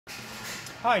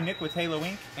Hi, Nick with Halo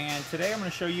Inc. And today I'm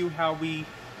going to show you how we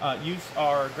use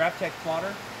our Graphtec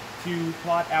plotter to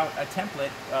plot out a template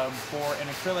for an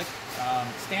acrylic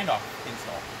standoff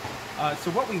install. So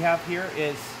what we have here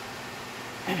is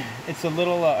it's a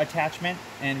little attachment,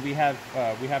 and we have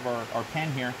our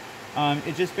pen here.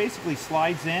 It just basically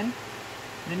slides in, and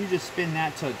then you just spin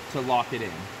that to lock it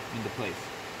into place.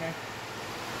 Okay.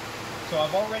 So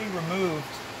I've already removed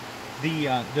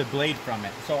the blade from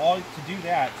it. So to do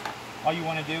that, all you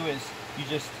want to do is you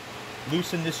just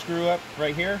loosen this screw up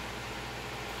right here,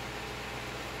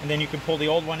 and then you can pull the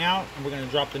old one out, and we're going to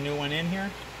drop the new one in here.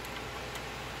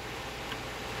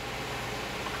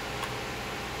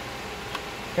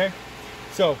 Okay,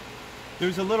 so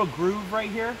there's a little groove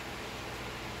right here.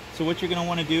 So what you're going to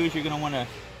want to do is you're going to want to,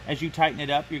 as you tighten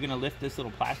it up, you're going to lift this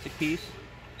little plastic piece,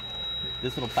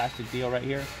 this little plastic deal right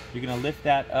here. You're going to lift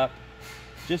that up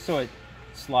just so it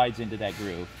slides into that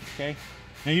groove. Okay.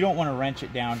 Now you don't want to wrench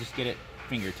it down, just get it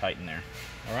finger tight in there.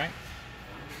 All right.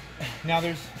 Now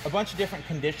there's a bunch of different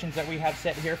conditions that we have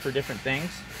set here for different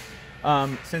things.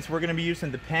 Since we're going to be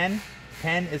using the pen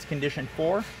is condition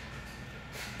 4.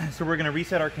 So we're going to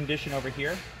reset our condition over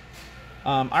here.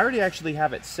 I already actually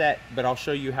have it set, but I'll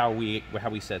show you how we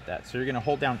set that. So you're going to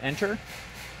hold down Enter,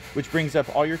 which brings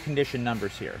up all your condition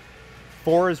numbers here.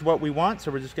 4 is what we want, so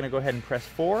we're just going to go ahead and press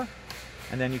 4,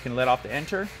 and then you can let off the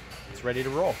Enter. It's ready to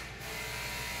roll.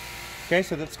 Okay,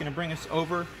 so that's going to bring us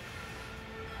over.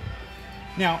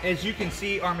 Now, as you can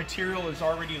see, our material is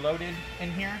already loaded in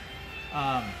here.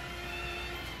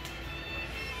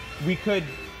 We could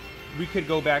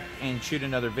go back and shoot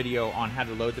another video on how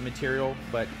to load the material,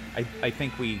 but I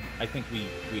think we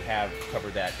have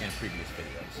covered that in previous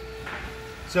videos.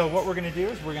 So what we're going to do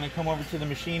is we're going to come over to the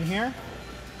machine here.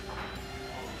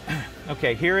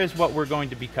 Okay, here is what we're going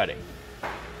to be cutting.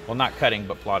 Well, not cutting,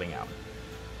 but plotting out.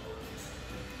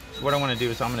 So what I want to do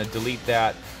is I'm going to delete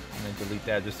that. I'm going to delete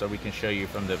that just so we can show you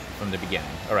from the beginning.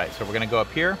 All right, so we're going to go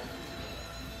up here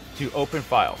to Open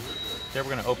File. There,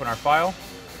 we're going to open our file.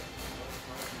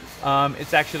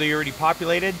 It's actually already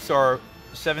populated, so our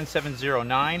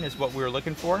 7709 is what we were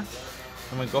looking for. I'm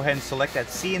going to go ahead and select that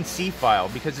CNC file,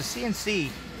 because the CNC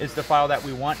is the file that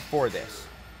we want for this.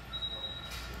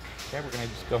 Okay, we're going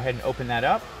to just go ahead and open that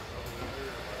up.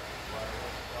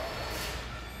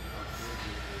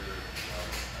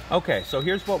 Okay, so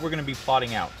here's what we're going to be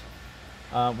plotting out.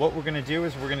 What we're going to do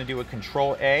is we're going to do a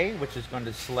Control A, which is going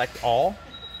to select all,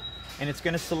 and it's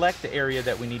going to select the area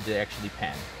that we need to actually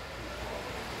pen.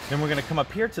 Then we're going to come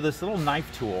up here to this little knife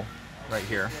tool right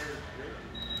here.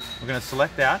 We're going to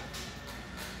select that.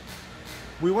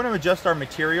 We want to adjust our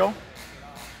material.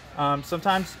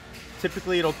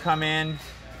 Typically it'll come in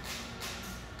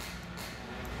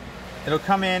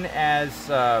as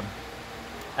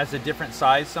a different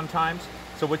size sometimes.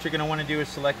 So what you're going to want to do is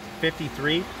select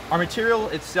 53. Our material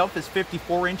itself is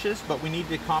 54 inches, but we need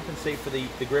to compensate for the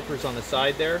grippers on the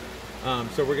side there.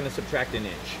 So we're going to subtract an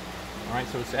inch. All right,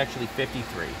 so it's actually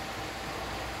 53.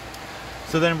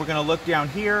 So then we're going to look down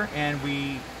here, and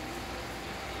we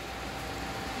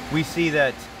see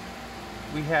that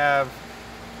we have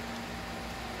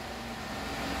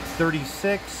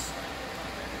 36,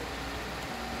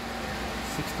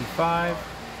 65.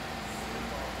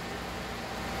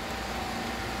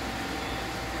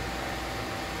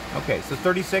 Okay, so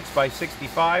 36 by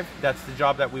 65, that's the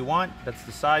job that we want. That's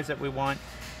the size that we want.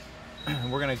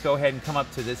 We're going to go ahead and come up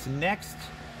to this next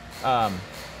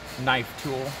knife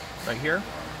tool right here.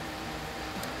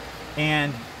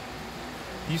 And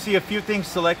you see a few things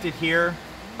selected here.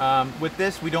 With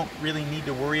this, we don't really need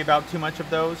to worry about too much of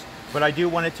those, but I do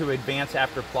want it to advance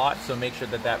after plot, so make sure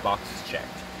that that box is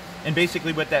checked. And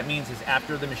basically what that means is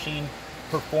after the machine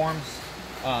performs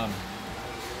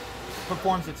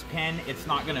its pen, it's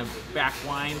not going to back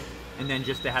wind and then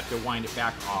just to have to wind it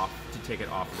back off to take it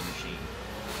off the machine.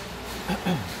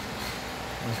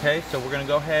 Okay, so we're going to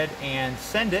go ahead and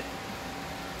send it.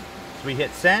 So we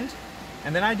hit send,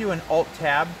 and then I do an Alt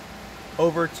Tab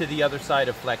over to the other side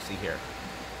of Flexi here.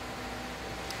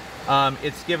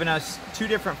 It's given us two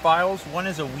different files. One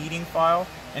is a weeding file,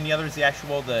 and the other is the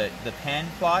actual the pen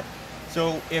plot.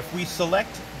 So if we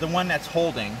select the one that's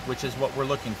holding, which is what we're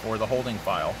looking for, the holding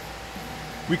file,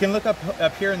 we can look up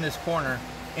here in this corner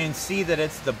and see that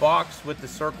it's the box with the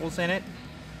circles in it.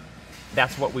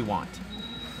 That's what we want.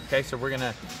 Okay, so we're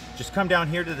gonna just come down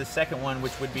here to the second one,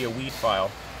 which would be a weed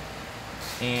file,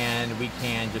 and we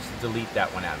can just delete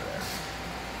that one out of there.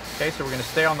 Okay, so we're gonna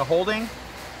stay on the holding.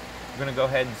 We're gonna go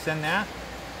ahead and send that.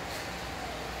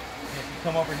 And if you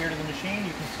come over here to the machine,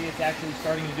 you can see it's actually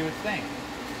starting to do its thing.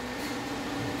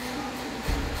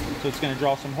 So it's going to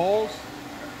draw some holes.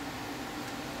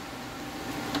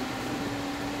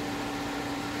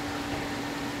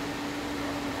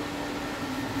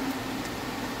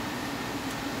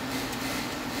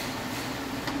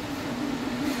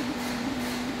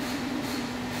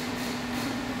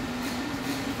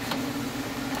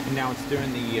 And now it's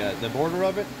doing the border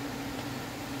of it.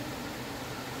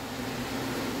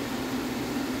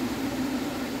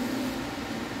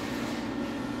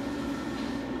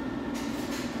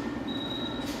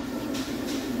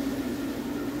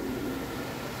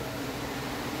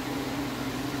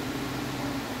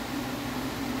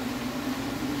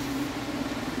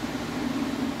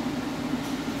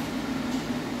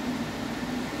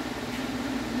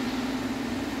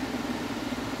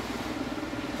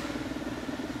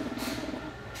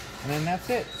 And then that's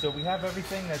it. So we have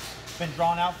everything that's been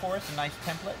drawn out for us, a nice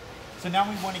template. So now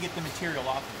we want to get the material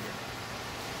off of here.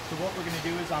 So what we're going to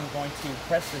do is I'm going to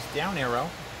press this down arrow,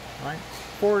 right?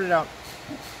 Forward it out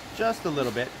just a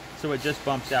little bit so it just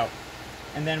bumps out.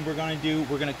 And then we're going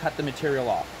to cut the material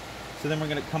off. So then we're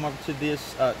going to come over to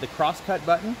this, the cross-cut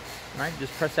button, right?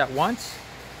 Just press that once.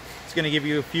 It's going to give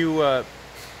you a few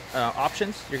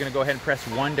options. You're going to go ahead and press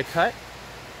 1 to cut.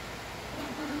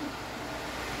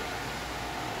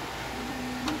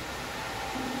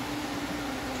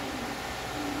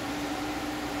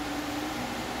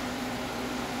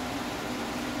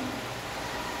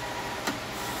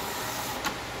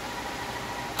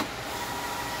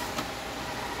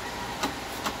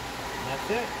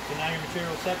 That's it. So now your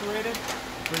material is separated,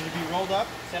 ready to be rolled up,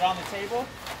 set on the table,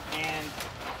 and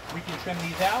we can trim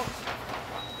these out,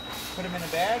 put them in a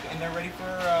bag, and they're ready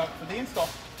for the install.